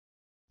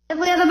If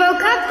we ever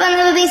broke up, then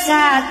it would be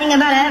sad. Think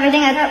about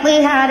everything I thought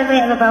we had if we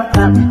ever broke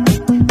up.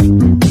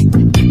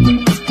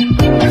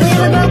 If we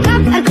ever broke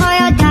up, I'd call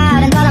your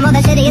dad and tell him all the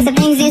shittiest of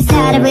things you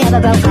said if we ever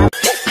broke up.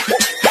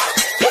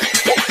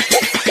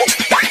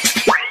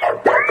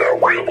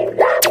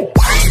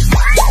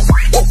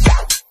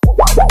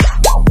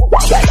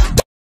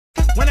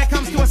 When it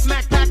comes to a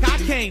snack pack, I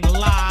can't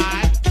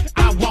lie.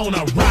 I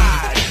wanna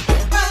ride.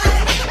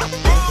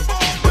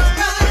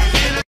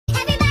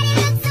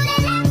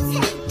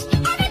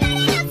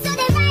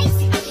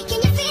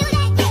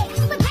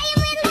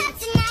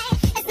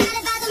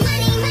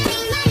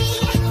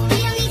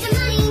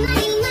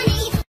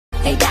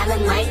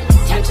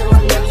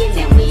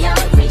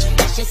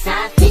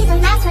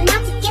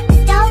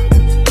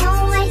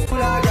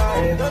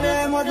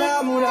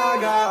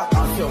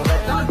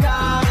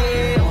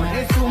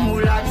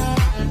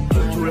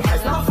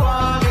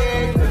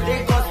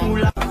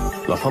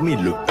 La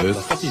famille le S,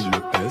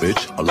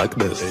 bitch, I like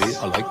this,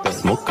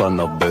 smoke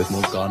cannabis,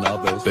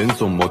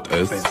 Benz on mode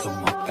S,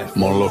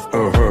 more love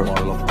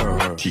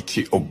her,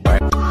 Titi au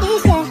back.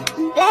 This year,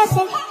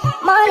 blessing,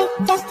 money,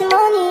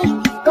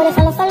 testimony. Go to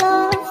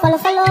follow,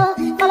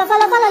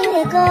 you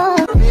they go.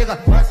 Pica,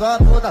 faz sua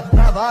puta,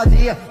 tá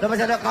vazia. Tava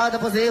xerecada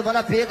por cima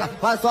da pica,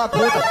 faz sua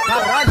puta,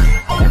 caralho.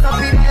 Essa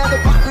pirinha do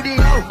Parque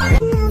União.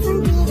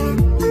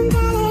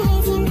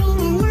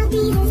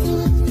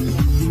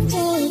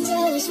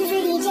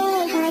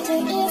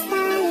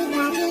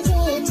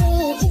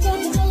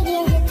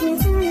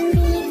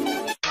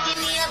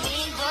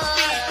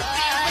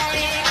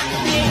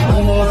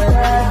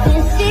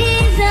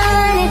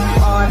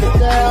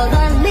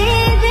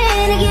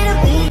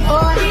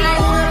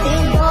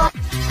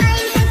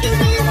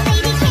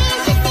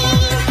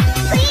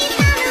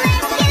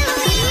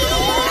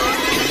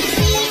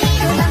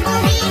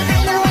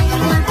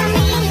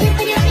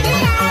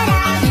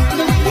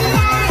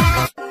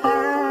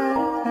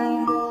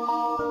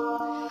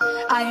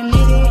 I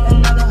admit it,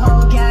 another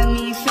hoe got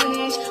me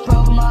finished.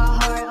 Broke my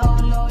heart, oh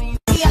no, you.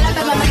 Yeah, I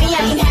love my money, I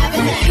ain't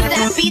having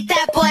that. Beat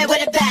that boy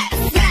with a bat.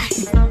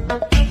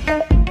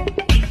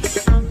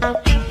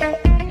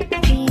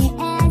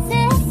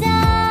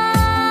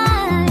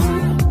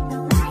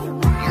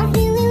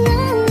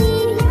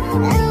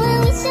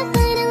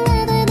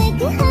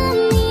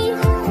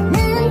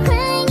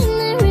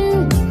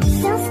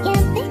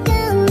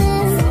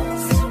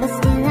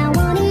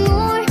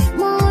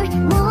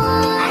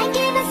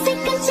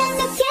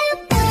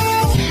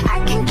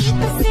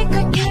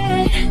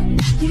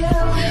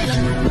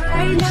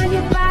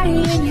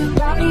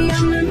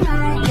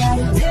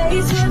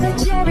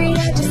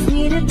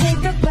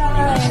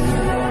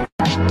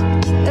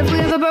 If we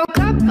ever broke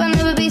up, I'll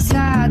never be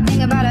sad.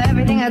 Think about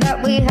everything I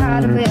thought we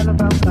had if we ever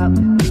broke up.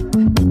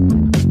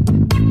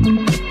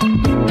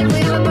 If we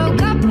ever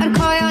broke up, I'd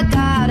call your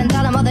dad and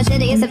tell him all the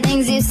shittiest of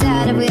things you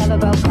said if we ever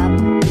broke up.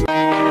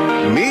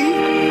 Me?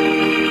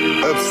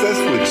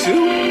 Obsessed with you?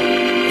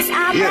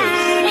 Yes.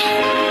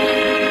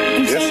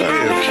 Yes, I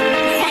am.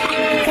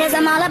 Cause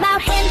I'm all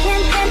about him,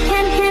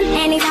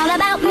 and he's all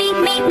about me.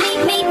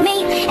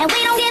 And we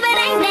don't give a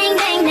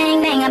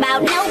dang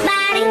about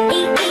nobody.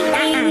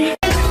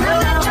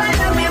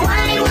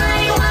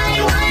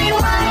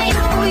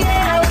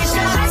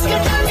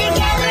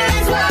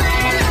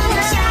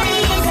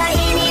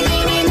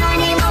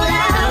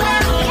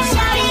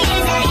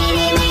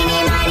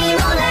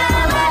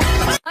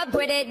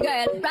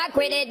 Rock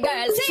with it,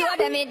 girl. Show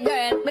them it,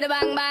 girl. With a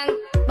bang bang.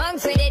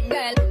 Bounce with it,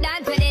 girl.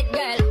 Dance with it,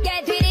 girl.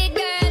 Get with it,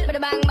 girl. With a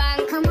bang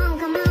bang. Come on,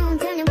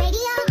 turn the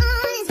radio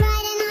on. It's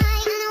Friday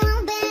night and I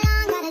won't be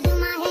long. Gotta do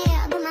my hair,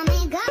 put my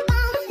makeup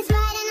on. It's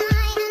Friday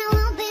night and I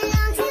won't be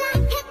long till I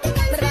hit the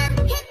dance. I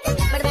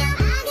got what I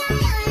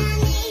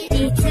need.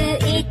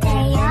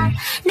 기특이대요.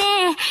 네,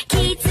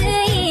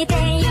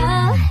 기특이대요.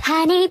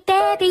 Honey,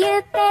 baby, you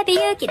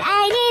get I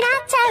need a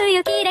tell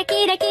you.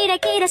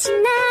 기라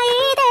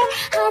신나이대.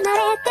 離れ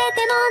てて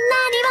も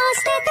何をし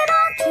てても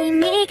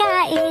君が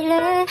いる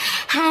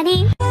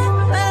Honey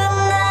맨날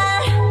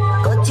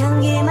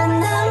꽃향기만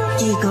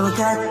느끼고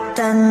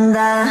갔단다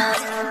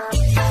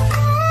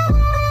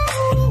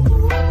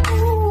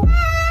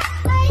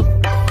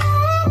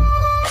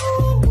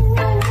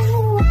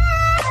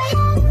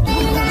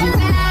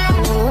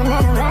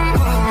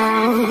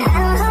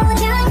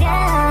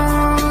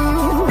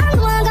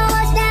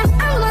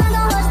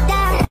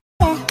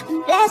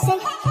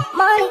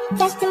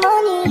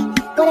Testimony,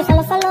 go to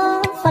follow,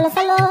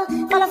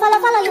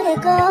 you they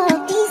go.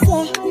 This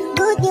year,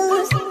 good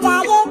news,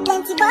 diet,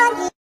 plenty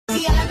body.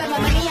 See, I love my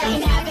money, I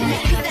ain't having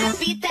that.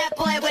 Beat that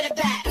boy with a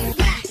bat.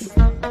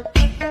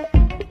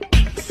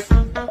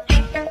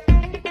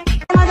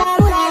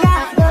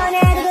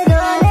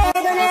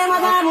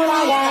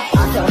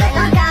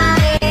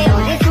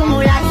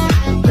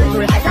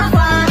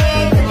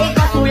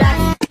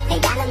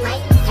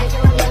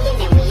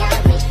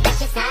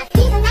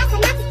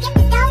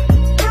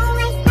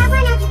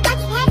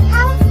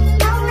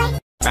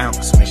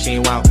 Bounce when she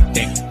walk,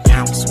 then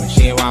bounce when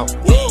she walk,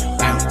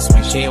 bounce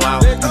when she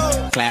walk,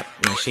 clap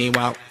when she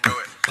walk,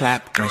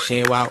 clap when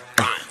she walk,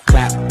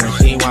 clap when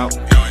she walk.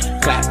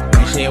 Clap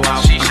when she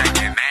walk. She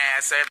shaking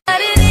ass.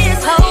 What it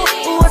is, ho,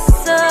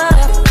 what's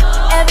up?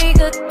 Every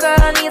good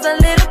girl needs a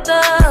little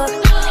thug.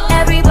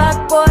 Every black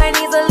boy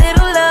needs a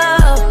little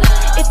love.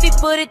 If you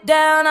put it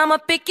down, I'ma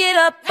pick it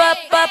up, up,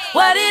 up.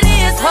 What it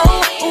is, ho,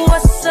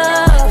 what's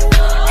up?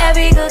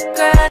 Every good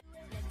girl.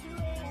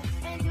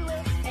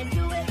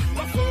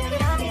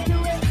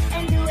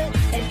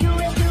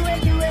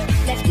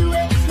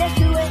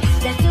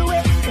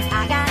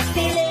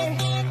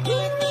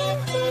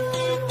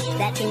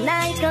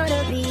 Tonight's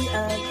gonna be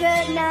a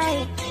good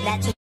night.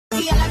 That's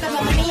see, I like the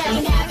money I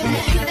can have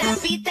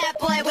it. Beat that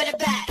boy with a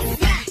bat.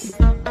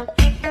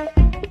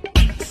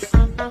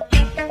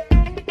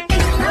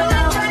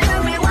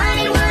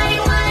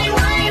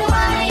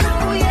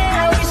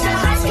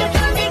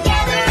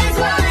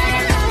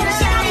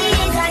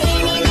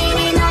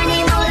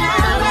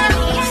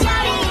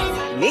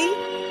 Me?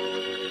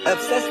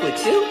 Obsessed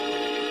with you?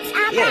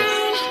 Yes.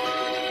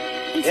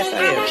 Yes, I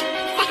am.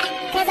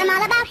 Cause I'm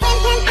all about him,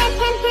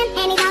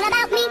 and he's all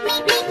about me.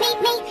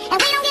 And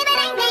we don't give a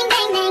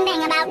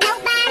dang about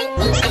nobody.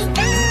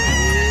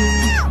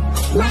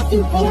 My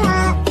stupid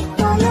heart,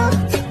 for you,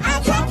 I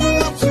tried to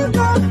let you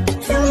go.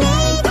 Too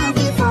many times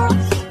before,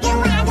 you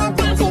wind up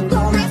back and go,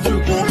 my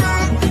stupid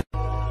heart.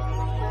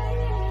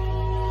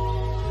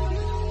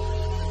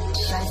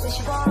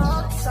 She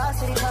walked, saw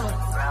city color.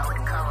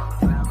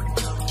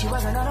 She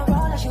wasn't on a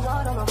roller, she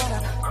walked on a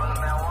runner.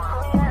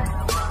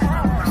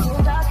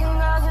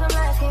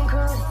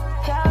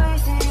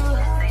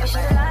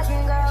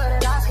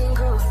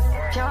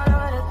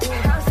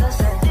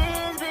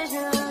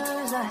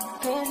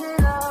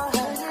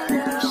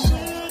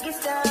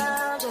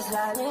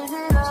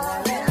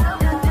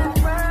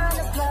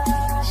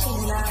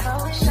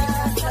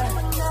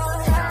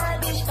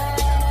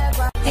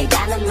 Hey,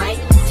 dynamite,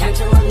 turn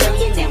to a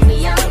million, then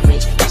we all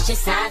rich. That's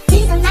just how I feel.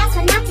 He's the last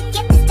one out to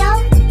get the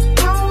dough.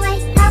 No way,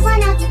 I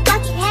one of you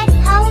bucket-headed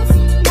hoes.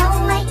 No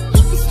way,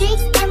 hit the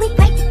streets, then we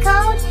break the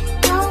code.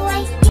 No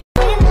way,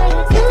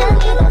 tell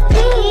me the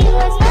three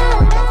words,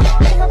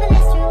 but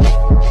it's true.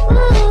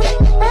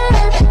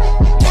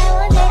 Now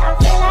one day I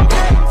feel like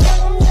I'm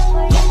something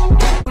for you.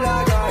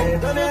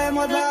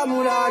 Donnez-moi de la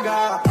moulaga.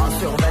 On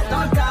survêt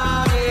un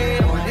carré,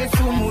 on est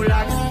sous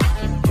moulax.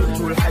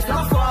 Tout le reste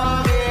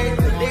enfoiré,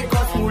 que des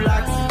grosses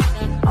moulax.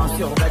 On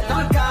survêt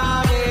un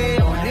carré,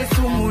 on est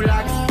sous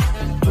moulax.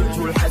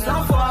 Tout le reste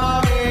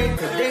enfoiré,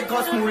 que des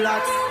grosses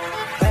moulax.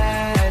 Eh,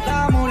 la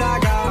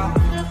moulaga,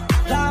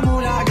 la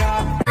moulaga.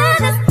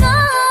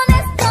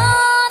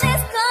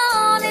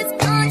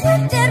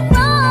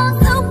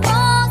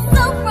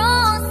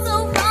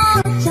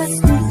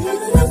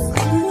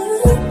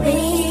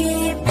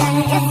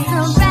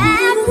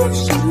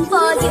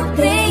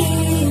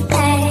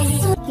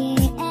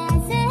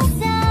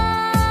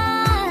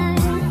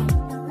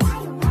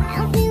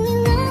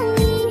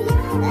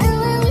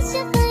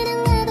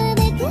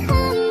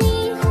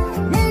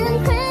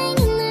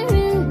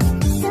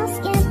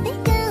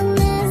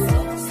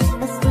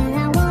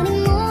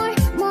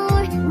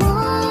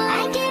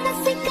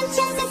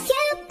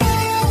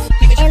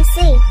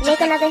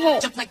 Make another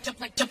hit.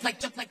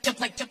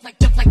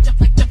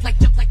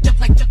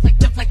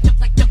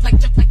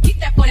 Keep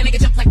that boy and make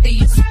it jump like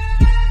these.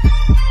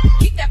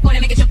 Keep that boy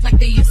and make it jump like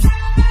these.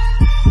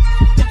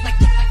 Jump like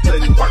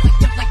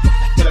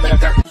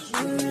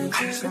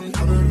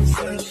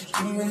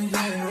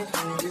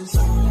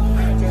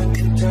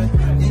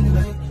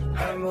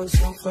I move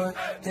so far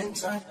in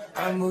time.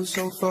 I move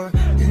so far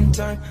in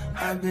time.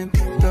 I've been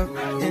picked up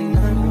in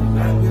time.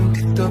 I've been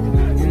picked up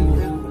in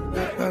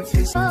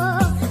time.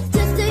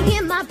 Just to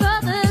hear my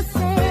brother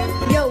say,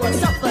 yo,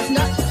 what's up, what's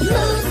not?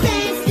 Loose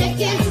ain't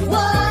sticking,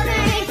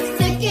 water ain't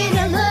sticking.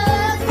 The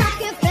love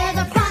packet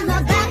feather from the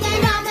back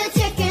end of the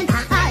chicken.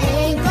 I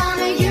ain't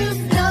gonna use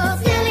no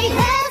silly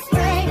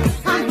hairspray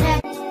on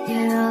that.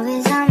 You're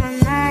always on my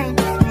mind.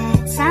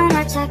 That's how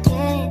much I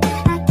get.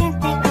 I can't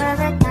think of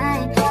a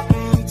time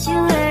that you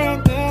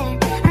weren't there.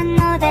 I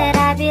know that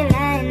I'd be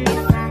lying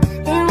if I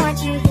didn't want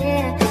you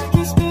here.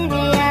 Cause baby,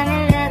 I'm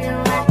in love, and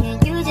why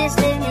can't you just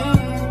leave me?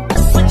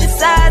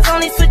 sides,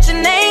 only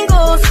switching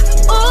angles.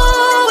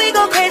 Ooh, we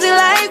go crazy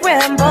like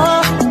Rambo.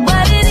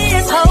 What it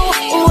is, ho,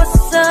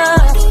 what's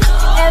up?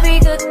 Every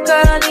good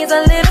girl needs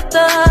a little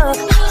thug.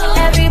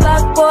 Every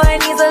black boy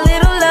needs a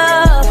little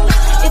love.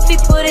 If you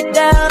put it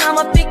down,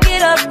 I'ma pick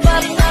it up,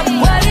 up, up.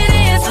 What it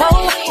is, ho,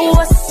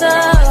 what's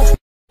up?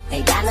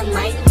 Hey,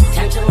 dynamite,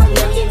 turn to a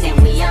million, then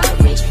we all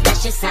rich.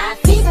 That's just how I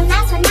feel. He's the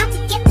last one out to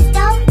get the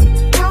dough.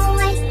 No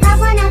way, I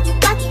one of you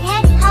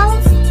bucket-headed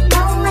hoes.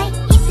 No way,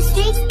 hit the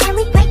streets, then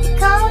we break the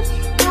code.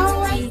 No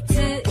way.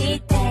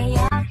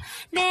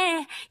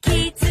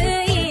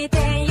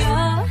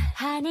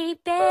 Honey,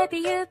 baby,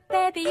 you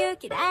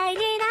嫌いに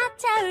なっ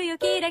ちゃうよ。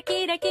キラ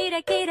キラキ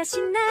ラキラし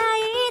ない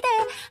で。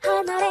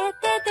離れ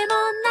てても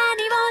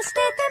何をして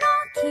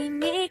ても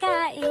君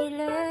がいる。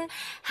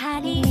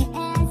Honey,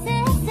 as a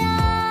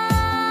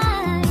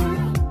sign,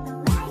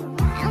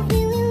 I'm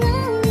feeling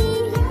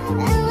lonely.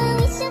 Oh, I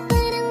wish I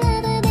found a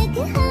lover that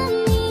could hold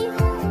me.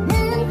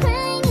 Now I'm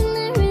crying in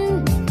my room.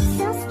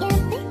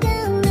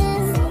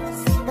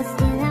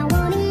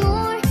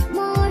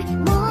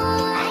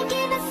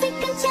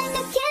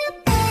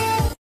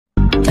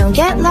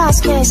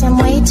 fast cause I'm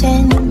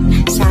waiting.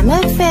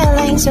 Summer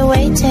feelings are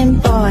waiting,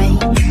 boy.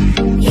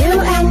 You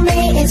and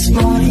me, it's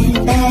more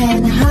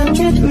than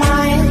 100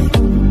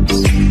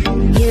 miles.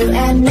 You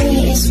and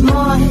me, it's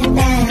more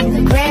than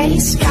the gray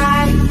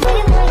sky.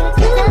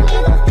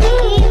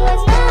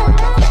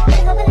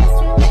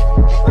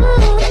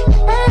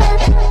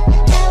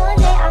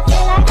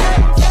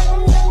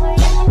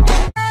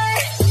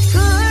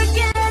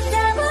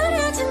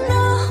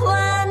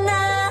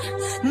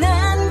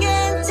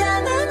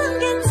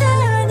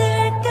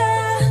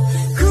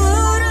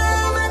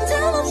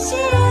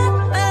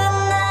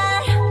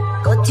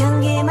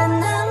 향기만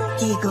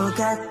남기고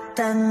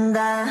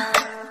갔단다.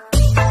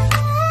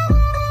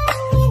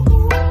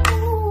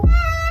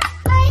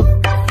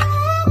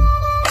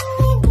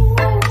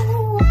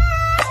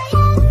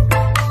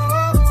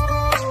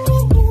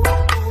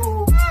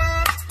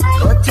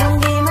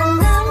 꽃향기만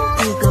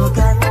남기고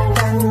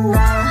갔단다.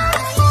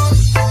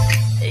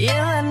 You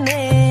and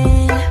me.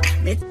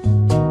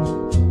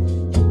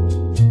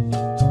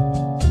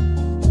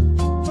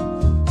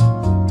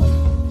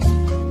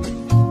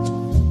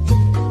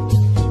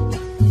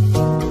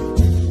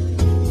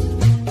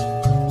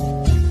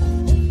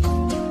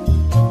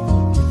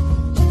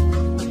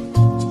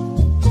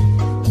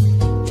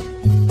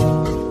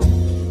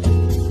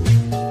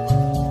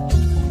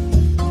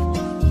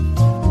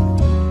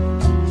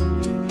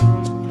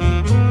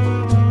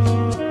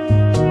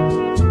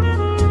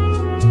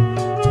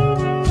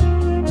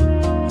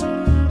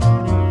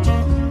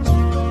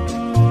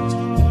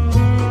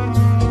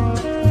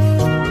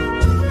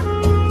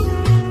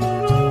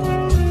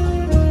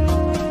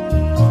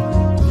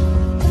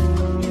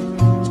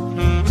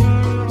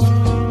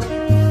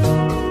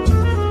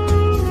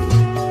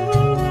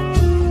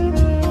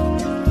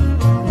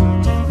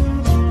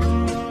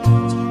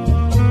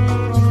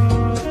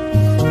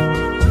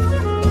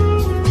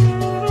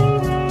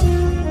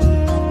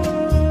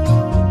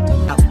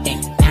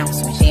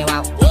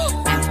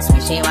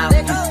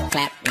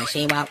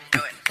 She walk,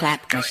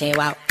 clap when she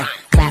walk,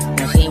 clap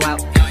when she walk,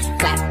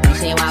 clap when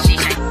she walk.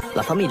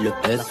 La famille le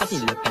pèse,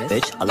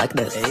 bitch, I like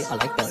this,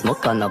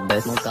 smoke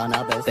cannabis,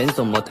 spend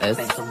so much S,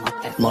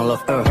 more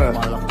love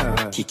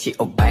her, chichi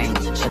oh bang.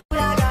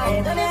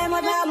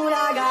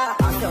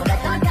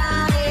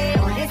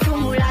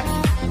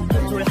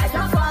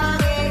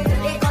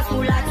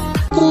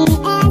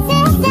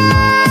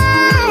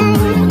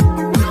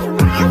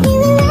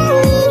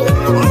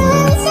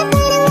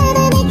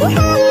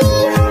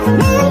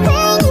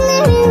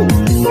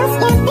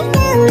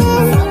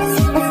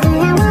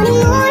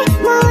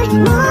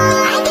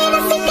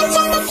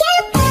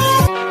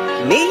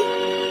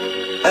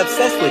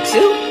 Obsessed with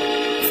you?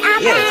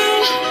 Yes.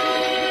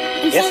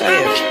 Yes, I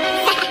am.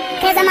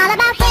 Cause I'm all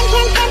about him,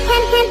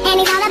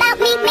 and he's all about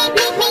me.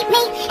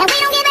 And we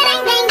don't give a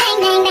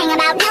dang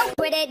about no.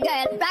 With it,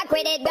 girl, rock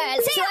with it, girl,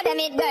 show them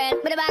it, girl,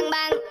 with a bang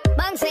bang,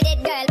 bounce with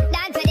it, girl,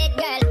 dance with it,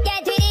 girl,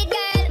 get with it,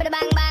 girl, with a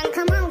bang bang.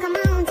 Come on,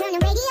 turn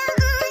the radio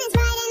on. It's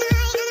Friday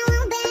night and I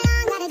won't be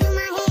long. Gotta do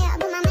my hair,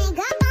 put my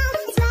makeup on.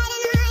 It's Friday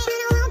night and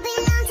I won't be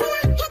long till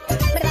I hit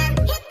the bang,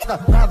 hit the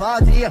Pra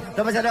vadia,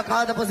 dá uma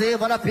xerecada por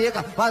cima na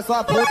pica, faz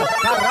sua puta,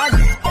 caralho,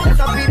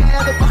 essa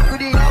piranha do Parque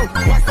União,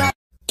 essa...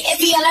 If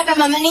you yell over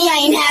my money, I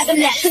ain't having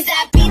that. Cause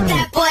I beat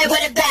that boy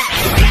with a bat.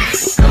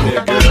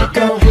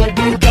 Go ahead,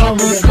 be gone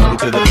with it.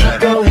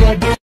 Go ahead,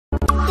 be...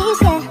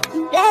 Peace, yeah,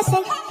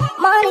 blessing,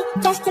 money,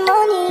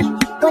 testimony.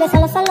 Go to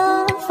follow,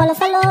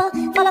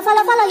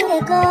 you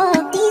they go.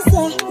 Peace,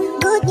 yeah,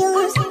 good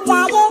news,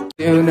 diet.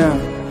 You know,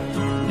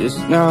 just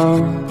know,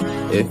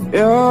 if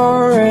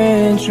you're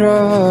in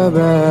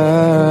trouble,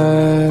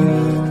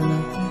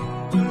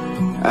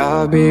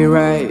 I'll be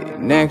right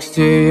next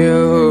to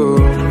you.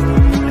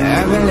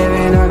 I've been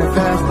living on a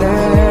fast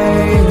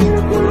day,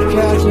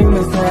 catching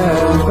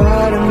myself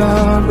out of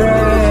my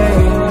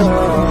brain.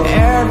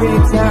 Every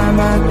time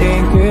I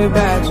think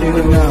about you,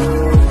 no,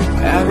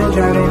 I've been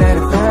driving at a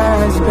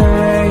fast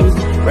pace,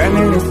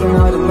 reminiscing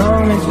all the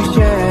moments we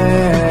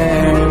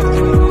shared.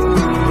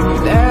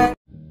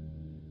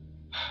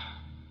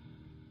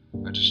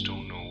 I just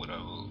don't know what I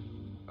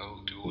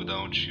will do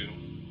without you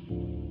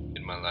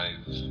in my life,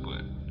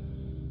 but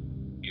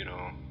you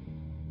know,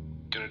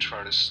 gonna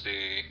try to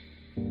stay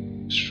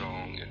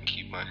strong and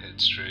keep my head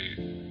straight.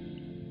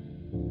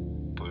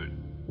 But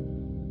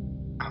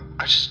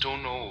I just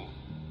don't know,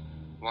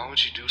 why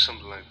would you do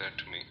something like that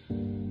to me?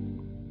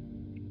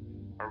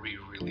 Are we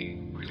really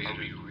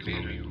related?